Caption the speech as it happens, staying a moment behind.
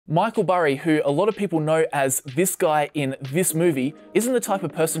Michael Burry, who a lot of people know as this guy in this movie, isn't the type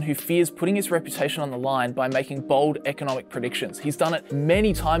of person who fears putting his reputation on the line by making bold economic predictions. He's done it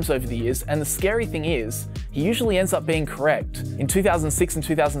many times over the years, and the scary thing is, he usually ends up being correct. In 2006 and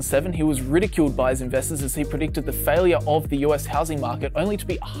 2007, he was ridiculed by his investors as he predicted the failure of the US housing market, only to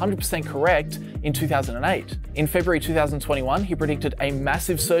be 100% correct in 2008. In February 2021, he predicted a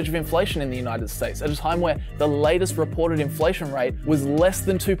massive surge of inflation in the United States at a time where the latest reported inflation rate was less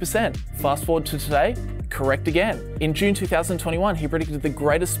than 2%. Fast forward to today, correct again. In June 2021, he predicted the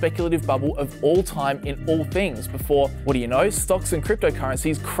greatest speculative bubble of all time in all things before, what do you know, stocks and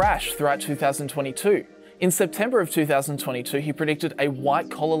cryptocurrencies crashed throughout 2022. In September of 2022, he predicted a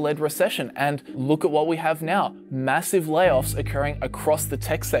white-collar-led recession, and look at what we have now, massive layoffs occurring across the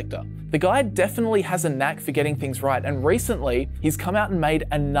tech sector. The guy definitely has a knack for getting things right, and recently, he's come out and made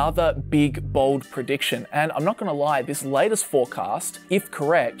another big, bold prediction. And I'm not gonna lie, this latest forecast, if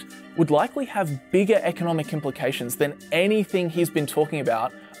correct, would likely have bigger economic implications than anything he's been talking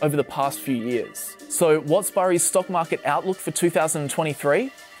about over the past few years. So what's Burry's stock market outlook for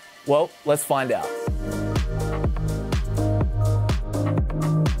 2023? Well, let's find out.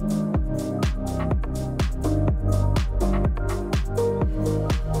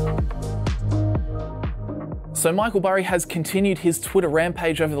 So Michael Burry has continued his Twitter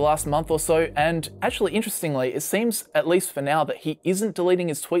rampage over the last month or so, and actually interestingly, it seems, at least for now, that he isn't deleting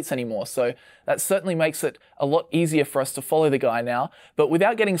his tweets anymore, so that certainly makes it a lot easier for us to follow the guy now. But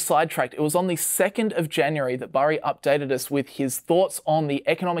without getting sidetracked, it was on the 2nd of January that Burry updated us with his thoughts on the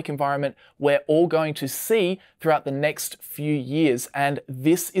economic environment we're all going to see throughout the next few years, and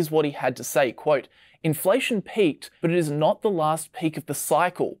this is what he had to say, quote, "Inflation peaked, but it is not the last peak of the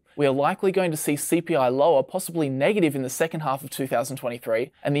cycle. We are likely going to see CPI lower, possibly negative in the second half of 2023,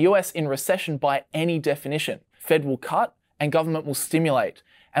 and the US in recession by any definition. Fed will cut and government will stimulate,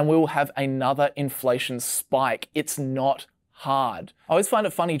 and we will have another inflation spike. It's not hard." I always find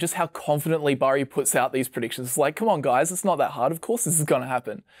it funny just how confidently Burry puts out these predictions. It's like, come on guys, it's not that hard. Of course this is going to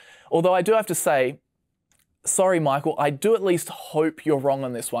happen. Although I do have to say, sorry, Michael, I do at least hope you're wrong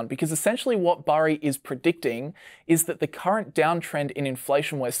on this one, because essentially what Burry is predicting is that the current downtrend in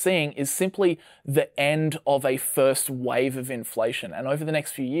inflation we're seeing is simply the end of a first wave of inflation. And over the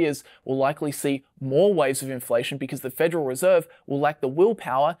next few years, we'll likely see more waves of inflation because the Federal Reserve will lack the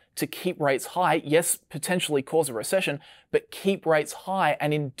willpower to keep rates high, yes, potentially cause a recession, but keep rates high,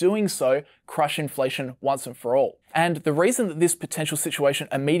 and in doing so, crush inflation once and for all. And the reason that this potential situation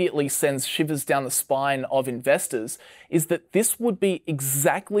immediately sends shivers down the spine of investors is that this would be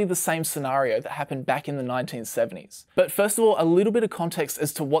exactly the same scenario that happened back in the 1970s. But first of all, a little bit of context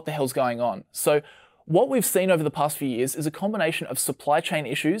as to what the hell's going on. So what we've seen over the past few years is a combination of supply chain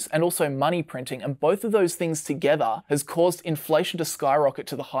issues and also money printing, and both of those things together has caused inflation to skyrocket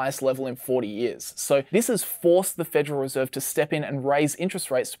to the highest level in 40 years. So this has forced the Federal Reserve to step in and raise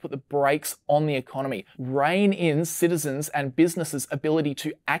interest rates to put the brakes on the economy, rein in citizens and businesses' ability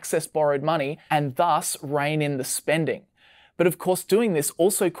to access borrowed money, and thus rein in the spending. But of course, doing this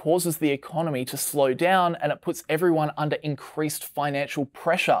also causes the economy to slow down, and it puts everyone under increased financial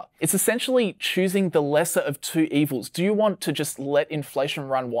pressure. It's essentially choosing the lesser of two evils. Do you want to just let inflation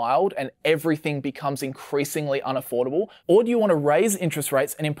run wild and everything becomes increasingly unaffordable? Or do you want to raise interest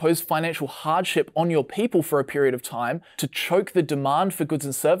rates and impose financial hardship on your people for a period of time to choke the demand for goods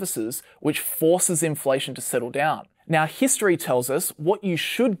and services, which forces inflation to settle down? Now, history tells us what you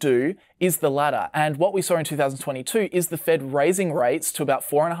should do is the latter, and what we saw in 2022 is the Fed raising rates to about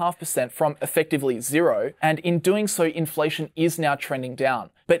 4.5% from effectively zero, and in doing so, inflation is now trending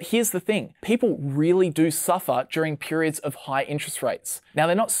down. But here's the thing, people really do suffer during periods of high interest rates. Now,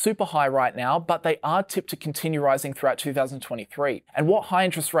 they're not super high right now, but they are tipped to continue rising throughout 2023. And what high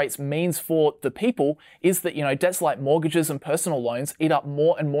interest rates means for the people is that, debts like mortgages and personal loans eat up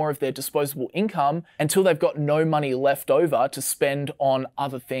more and more of their disposable income until they've got no money left over to spend on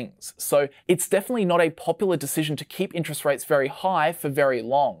other things. So it's definitely not a popular decision to keep interest rates very high for very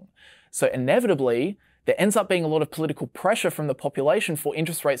long. So inevitably, there ends up being a lot of political pressure from the population for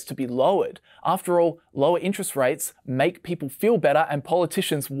interest rates to be lowered. After all, lower interest rates make people feel better, and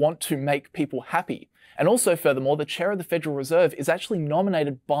politicians want to make people happy. And also, furthermore, the chair of the Federal Reserve is actually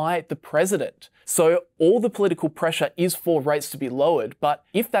nominated by the president. So all the political pressure is for rates to be lowered, but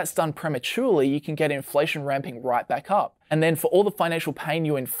if that's done prematurely, you can get inflation ramping right back up. And then for all the financial pain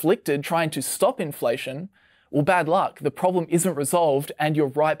you inflicted trying to stop inflation, well, bad luck. The problem isn't resolved and you're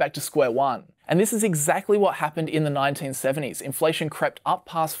right back to square one. And this is exactly what happened in the 1970s. Inflation crept up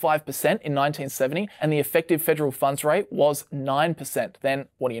past 5% in 1970, and the effective federal funds rate was 9%. Then,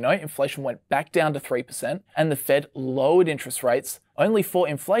 what do you know, inflation went back down to 3%, and the Fed lowered interest rates, only for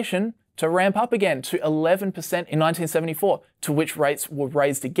inflation to ramp up again to 11% in 1974, to which rates were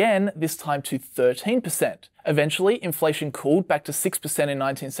raised again, this time to 13%. Eventually, inflation cooled back to 6% in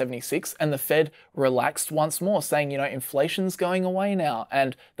 1976, and the Fed relaxed once more, saying, you know, inflation's going away now,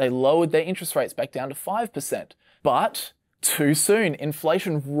 and they lowered their interest rates back down to 5%. But too soon.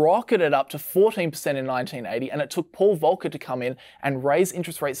 Inflation rocketed up to 14% in 1980, and it took Paul Volcker to come in and raise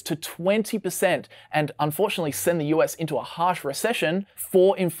interest rates to 20% and unfortunately send the US into a harsh recession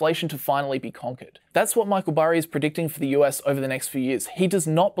for inflation to finally be conquered. That's what Michael Burry is predicting for the US over the next few years. He does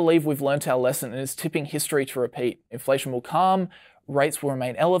not believe we've learnt our lesson and is tipping history to repeat. Inflation will calm, rates will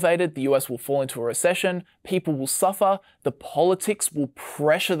remain elevated, the US will fall into a recession, people will suffer, the politics will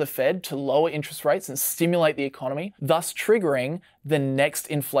pressure the Fed to lower interest rates and stimulate the economy, thus triggering the next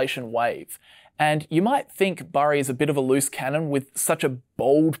inflation wave. And you might think Burry is a bit of a loose cannon with such a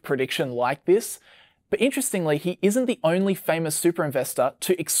bold prediction like this, but interestingly, he isn't the only famous super investor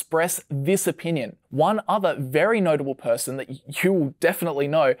to express this opinion. One other very notable person that you will definitely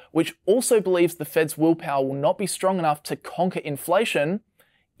know, which also believes the Fed's willpower will not be strong enough to conquer inflation,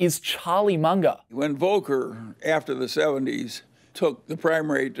 is Charlie Munger. When Volcker, after the 70s, took the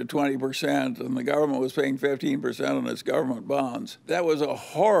prime rate to 20% and the government was paying 15% on its government bonds, that was a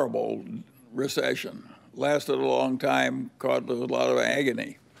horrible recession. Lasted a long time, caused a lot of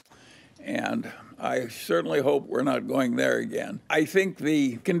agony. And I certainly hope we're not going there again. I think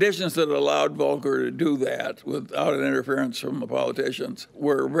the conditions that allowed Volcker to do that without an interference from the politicians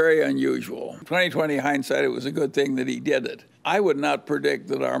were very unusual. 2020 hindsight, it was a good thing that he did it. I would not predict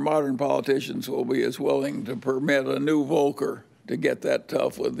that our modern politicians will be as willing to permit a new Volcker to get that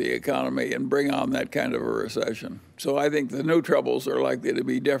tough with the economy and bring on that kind of a recession. So I think the new troubles are likely to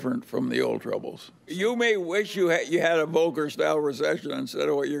be different from the old troubles. You may wish you had a Volcker-style recession instead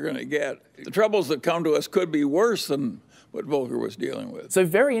of what you're going to get. The troubles that come to us could be worse than what Volcker was dealing with. So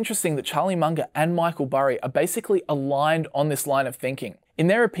very interesting that Charlie Munger and Michael Burry are basically aligned on this line of thinking. In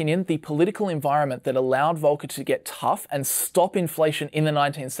their opinion, the political environment that allowed Volcker to get tough and stop inflation in the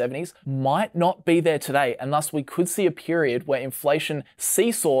 1970s might not be there today, and thus we could see a period where inflation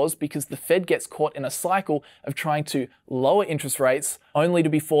seesaws because the Fed gets caught in a cycle of trying to lower interest rates only to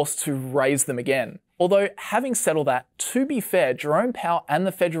be forced to raise them again. Although, having said all that, to be fair, Jerome Powell and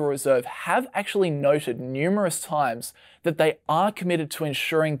the Federal Reserve have actually noted numerous times that they are committed to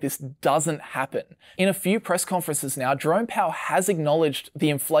ensuring this doesn't happen. In a few press conferences now, Jerome Powell has acknowledged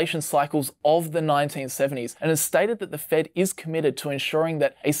the inflation cycles of the 1970s and has stated that the Fed is committed to ensuring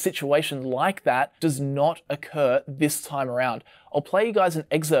that a situation like that does not occur this time around. I'll play you guys an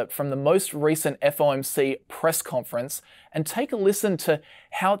excerpt from the most recent FOMC press conference and take a listen to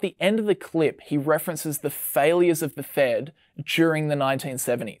how at the end of the clip he references the failures of the Fed during the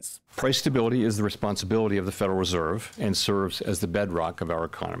 1970s. Price stability is the responsibility of the Federal Reserve and serves as the bedrock of our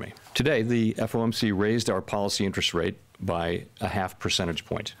economy. Today, the FOMC raised our policy interest rate by a half percentage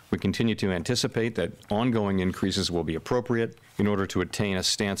point. We continue to anticipate that ongoing increases will be appropriate in order to attain a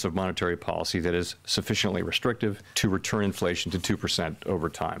stance of monetary policy that is sufficiently restrictive to return inflation to 2% over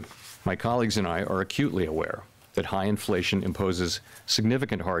time. My colleagues and I are acutely aware that high inflation imposes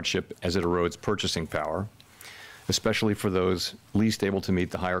significant hardship as it erodes purchasing power, especially for those least able to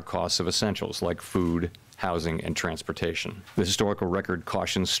meet the higher costs of essentials like food, housing, and transportation. The historical record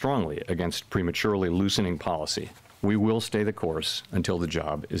cautions strongly against prematurely loosening policy. We will stay the course until the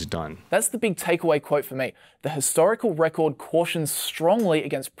job is done. That's the big takeaway quote for me. The historical record cautions strongly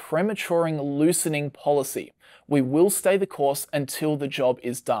against prematuring loosening policy. We will stay the course until the job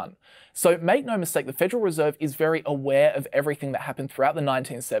is done. So make no mistake, the Federal Reserve is very aware of everything that happened throughout the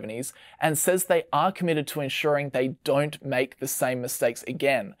 1970s and says they are committed to ensuring they don't make the same mistakes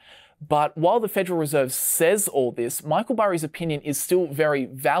again. But while the Federal Reserve says all this, Michael Burry's opinion is still very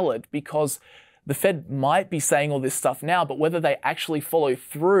valid because the Fed might be saying all this stuff now, but whether they actually follow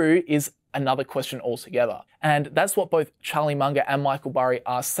through is another question altogether. And that's what both Charlie Munger and Michael Burry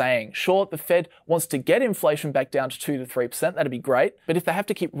are saying. Sure, the Fed wants to get inflation back down to 2 to 3%, that'd be great. But if they have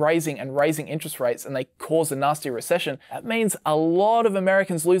to keep raising and raising interest rates and they cause a nasty recession, that means a lot of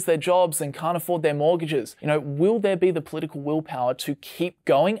Americans lose their jobs and can't afford their mortgages. You know, will there be the political willpower to keep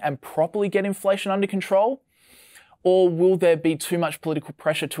going and properly get inflation under control? Or will there be too much political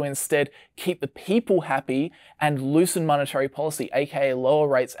pressure to instead keep the people happy and loosen monetary policy, aka lower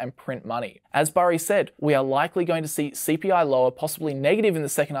rates and print money? As Burry said, we are likely going to see CPI lower, possibly negative in the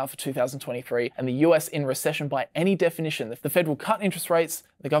second half of 2023, and the US in recession by any definition. If the Fed will cut interest rates,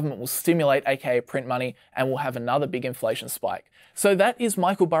 the government will stimulate, aka print money, and we'll have another big inflation spike. So that is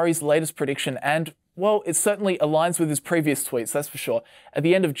Michael Burry's latest prediction, and well, it certainly aligns with his previous tweets, that's for sure. At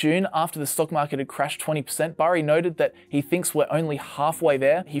the end of June, after the stock market had crashed 20%, Burry noted that he thinks we're only halfway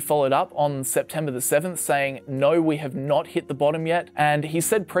there. He followed up on September the 7th saying, no, we have not hit the bottom yet. And he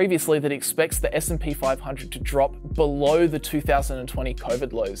said previously that he expects the S&P 500 to drop below the 2020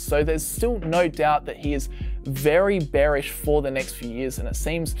 COVID lows. So there's still no doubt that he is very bearish for the next few years, and it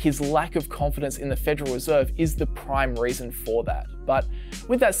seems his lack of confidence in the Federal Reserve is the prime reason for that. But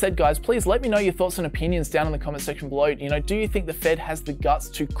with that said, guys, please let me know your thoughts and opinions down in the comment section below. Do you think the Fed has the guts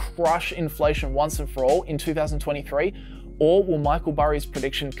to crush inflation once and for all in 2023? Or will Michael Burry's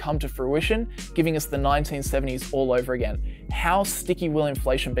prediction come to fruition, giving us the 1970s all over again? How sticky will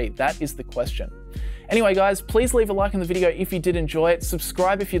inflation be? That is the question. Anyway, guys, please leave a like on the video if you did enjoy it.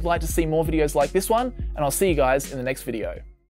 Subscribe if you'd like to see more videos like this one, and I'll see you guys in the next video.